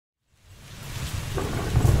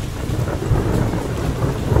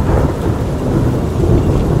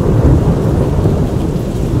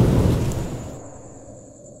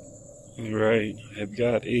I've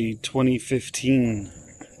got a 2015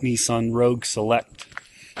 Nissan Rogue Select.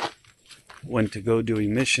 Went to go do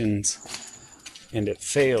emissions and it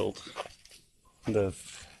failed. The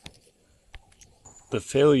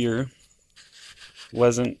failure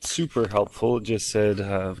wasn't super helpful. It just said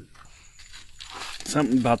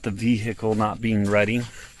something about the vehicle not being ready.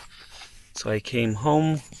 So I came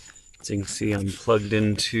home. As you can see, I'm plugged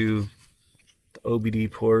into the OBD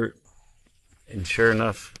port, and sure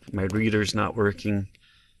enough, my reader's not working,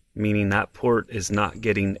 meaning that port is not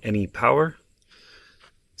getting any power.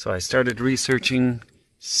 So I started researching.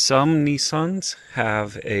 Some Nissans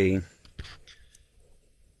have a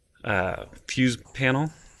fuse panel.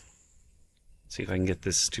 Let's see if I can get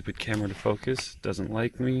this stupid camera to focus. Doesn't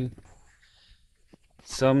like me.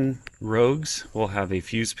 Some Rogues will have a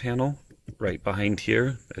fuse panel right behind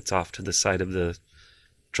here. It's off to the side of the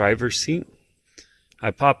driver's seat. I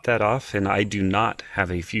popped that off, and I do not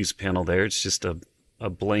have a fuse panel there. It's just a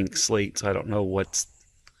blank slate, so I don't know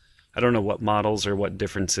what models or what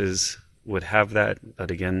differences would have that. But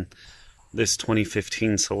again, this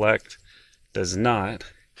 2015 Select does not.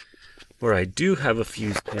 Where I do have a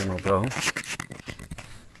fuse panel though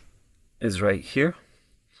is right here.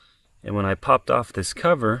 And when I popped off this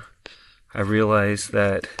cover, I realized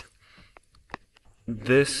that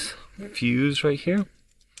this fuse right here,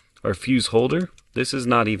 or fuse holder, this is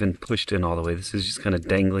not even pushed in all the way. This is just kind of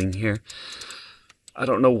dangling here. I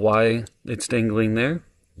don't know why it's dangling there,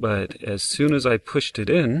 but as soon as I pushed it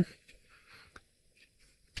in,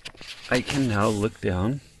 I can now look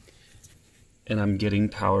down and I'm getting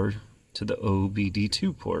power to the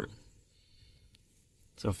OBD2 port.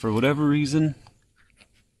 So for whatever reason,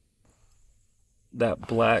 that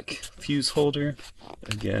black fuse holder,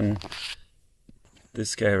 again,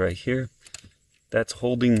 this guy right here, that's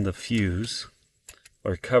holding the fuse,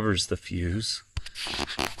 or covers the fuse,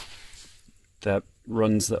 that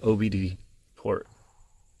runs the OBD port.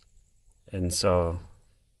 And so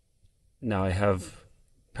now I have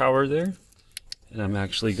power there, and I'm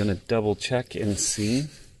actually going to double check and see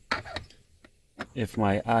if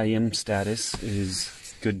my IM status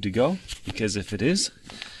is good to go, because if it is,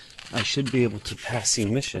 I should be able to pass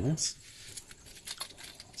emissions.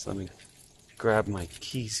 So let me grab my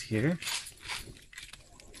keys here.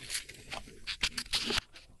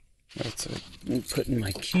 Right, so I'm putting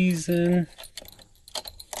my keys in.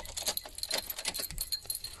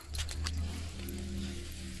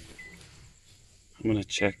 I'm going to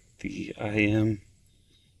check the IM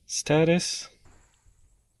status.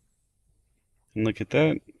 And look at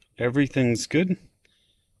that. Everything's good.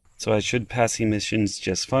 So I should pass emissions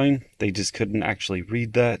just fine. They just couldn't actually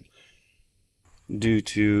read that due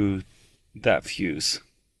to that fuse.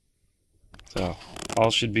 So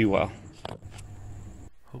all should be well.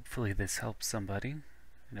 Hopefully this helps somebody.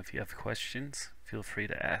 And if you have questions, feel free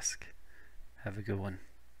to ask. Have a good one.